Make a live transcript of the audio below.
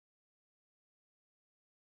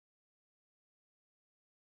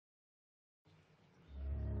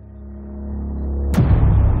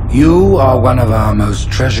You are one of our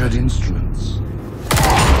most treasured instruments.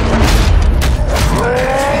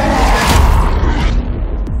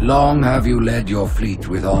 Long have you led your fleet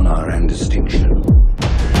with honor and distinction.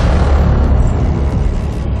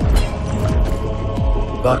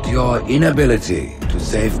 But your inability to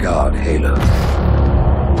safeguard Halo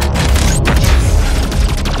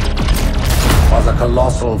was a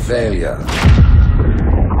colossal failure.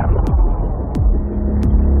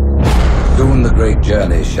 Soon the great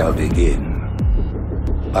journey shall begin.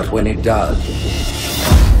 But when it does,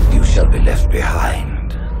 you shall be left behind.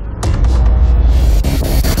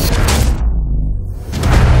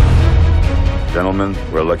 Gentlemen,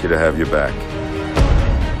 we're lucky to have you back.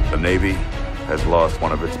 The Navy has lost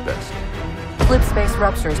one of its best. Slip space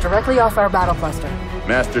ruptures directly off our battle cluster.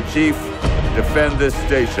 Master Chief, defend this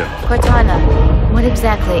station. Cortana, what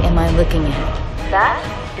exactly am I looking at?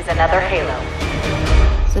 That is another Halo.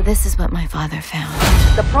 So this is what my father found.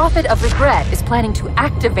 The Prophet of Regret is planning to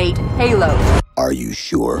activate Halo. Are you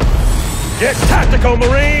sure? Get tactical,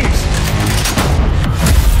 Marines!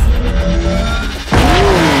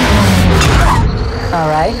 All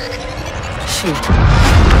right. Shoot.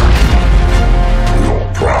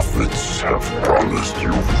 Your prophets have promised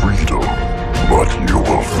you freedom, but you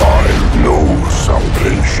will find no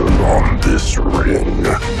salvation on this ring.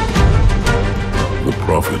 The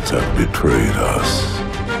prophets have betrayed us.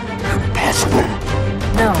 Impossible.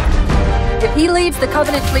 No. If he leads the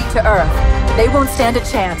Covenant fleet to Earth, they won't stand a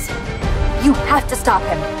chance. You have to stop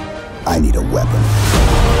him. I need a weapon.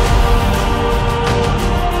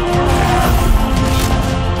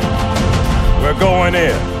 We're going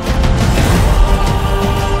in.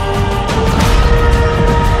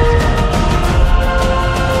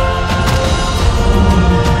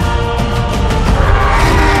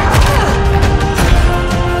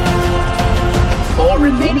 All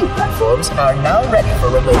remaining platforms are now ready for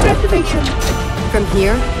remote activation. From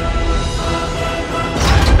here,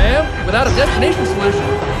 Ma'am, without a destination solution.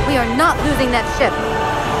 we are not losing that ship.